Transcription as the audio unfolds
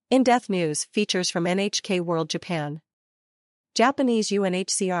In-depth news features from NHK World Japan. Japanese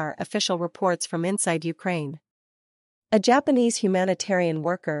UNHCR official reports from inside Ukraine. A Japanese humanitarian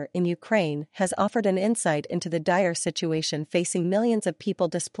worker in Ukraine has offered an insight into the dire situation facing millions of people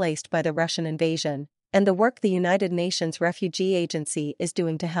displaced by the Russian invasion, and the work the United Nations Refugee Agency is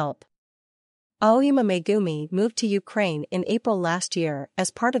doing to help. Aoyama Megumi moved to Ukraine in April last year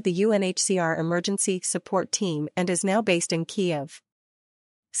as part of the UNHCR emergency support team and is now based in Kyiv.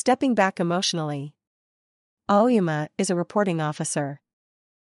 Stepping back emotionally. Aoyama is a reporting officer.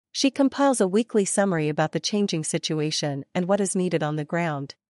 She compiles a weekly summary about the changing situation and what is needed on the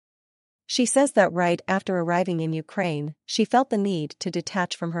ground. She says that right after arriving in Ukraine, she felt the need to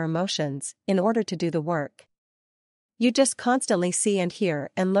detach from her emotions in order to do the work. You just constantly see and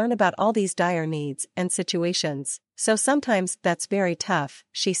hear and learn about all these dire needs and situations, so sometimes that's very tough,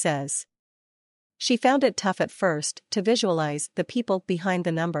 she says. She found it tough at first to visualize the people behind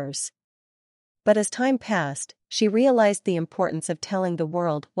the numbers. But as time passed, she realized the importance of telling the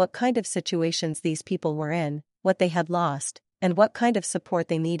world what kind of situations these people were in, what they had lost, and what kind of support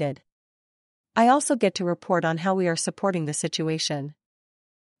they needed. I also get to report on how we are supporting the situation.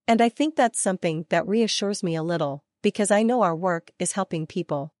 And I think that's something that reassures me a little, because I know our work is helping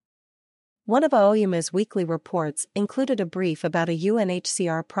people. One of Aoyama's weekly reports included a brief about a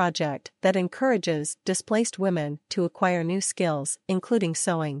UNHCR project that encourages displaced women to acquire new skills, including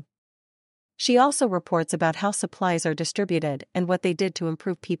sewing. She also reports about how supplies are distributed and what they did to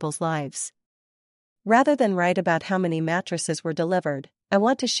improve people's lives. Rather than write about how many mattresses were delivered, I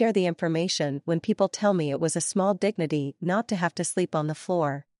want to share the information when people tell me it was a small dignity not to have to sleep on the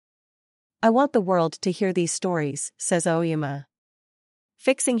floor. I want the world to hear these stories, says Aoyama.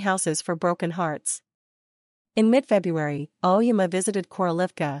 Fixing houses for broken hearts. In mid-February, Aoyama visited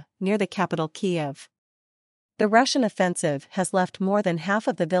Korolivka, near the capital Kyiv. The Russian offensive has left more than half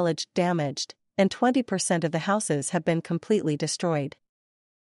of the village damaged, and 20% of the houses have been completely destroyed.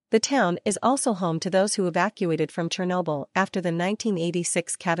 The town is also home to those who evacuated from Chernobyl after the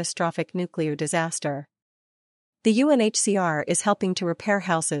 1986 catastrophic nuclear disaster. The UNHCR is helping to repair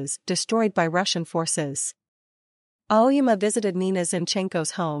houses destroyed by Russian forces. Aoyama visited Nina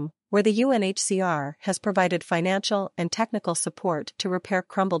Zinchenko's home, where the UNHCR has provided financial and technical support to repair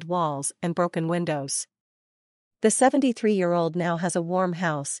crumbled walls and broken windows. The 73-year-old now has a warm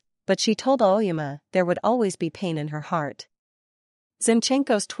house, but she told Aoyama there would always be pain in her heart.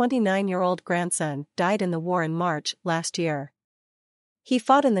 Zinchenko's 29-year-old grandson died in the war in March last year. He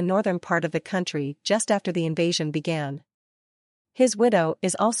fought in the northern part of the country just after the invasion began. His widow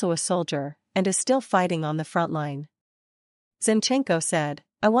is also a soldier and is still fighting on the front line. Zinchenko said,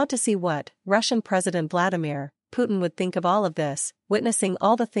 "I want to see what Russian President Vladimir Putin would think of all of this, witnessing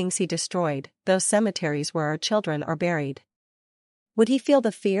all the things he destroyed, those cemeteries where our children are buried. Would he feel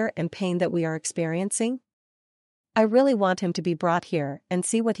the fear and pain that we are experiencing? I really want him to be brought here and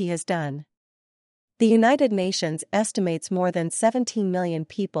see what he has done." The United Nations estimates more than 17 million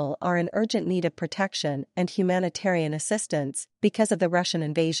people are in urgent need of protection and humanitarian assistance because of the Russian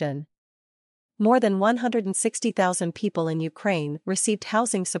invasion. More than 160,000 people in Ukraine received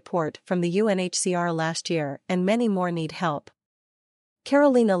housing support from the UNHCR last year, and many more need help.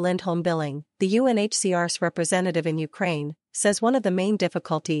 Carolina Lindholm-Billing, the UNHCR's representative in Ukraine, says one of the main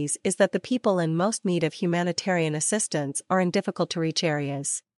difficulties is that the people in most need of humanitarian assistance are in difficult-to-reach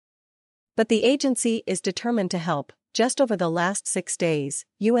areas. But the agency is determined to help. Just over the last 6 days,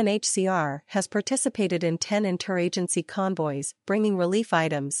 UNHCR has participated in 10 interagency convoys bringing relief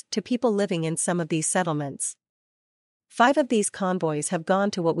items to people living in some of these settlements. 5 of these convoys have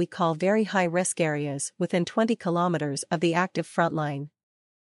gone to what we call very high-risk areas within 20 kilometers of the active front line.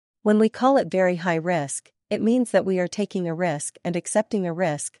 When we call it very high risk, it means that we are taking a risk and accepting a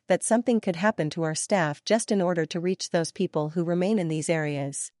risk that something could happen to our staff just in order to reach those people who remain in these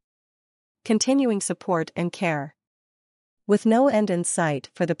areas. Continuing support and care. With no end in sight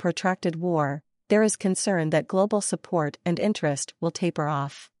for the protracted war, there is concern that global support and interest will taper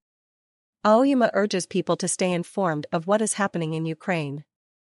off. Aoyama urges people to stay informed of what is happening in Ukraine.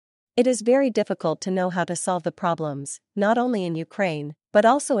 It is very difficult to know how to solve the problems, not only in Ukraine, but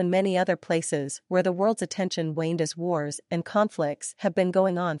also in many other places where the world's attention waned as wars and conflicts have been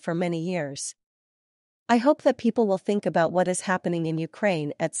going on for many years. I hope that people will think about what is happening in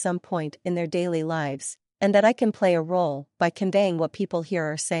Ukraine at some point in their daily lives, and that I can play a role by conveying what people here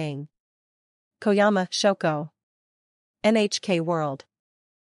are saying. Koyama Shoko. NHK World.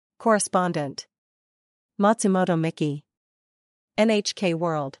 Correspondent. Matsumoto Miki. NHK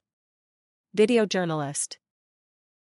World. Video journalist.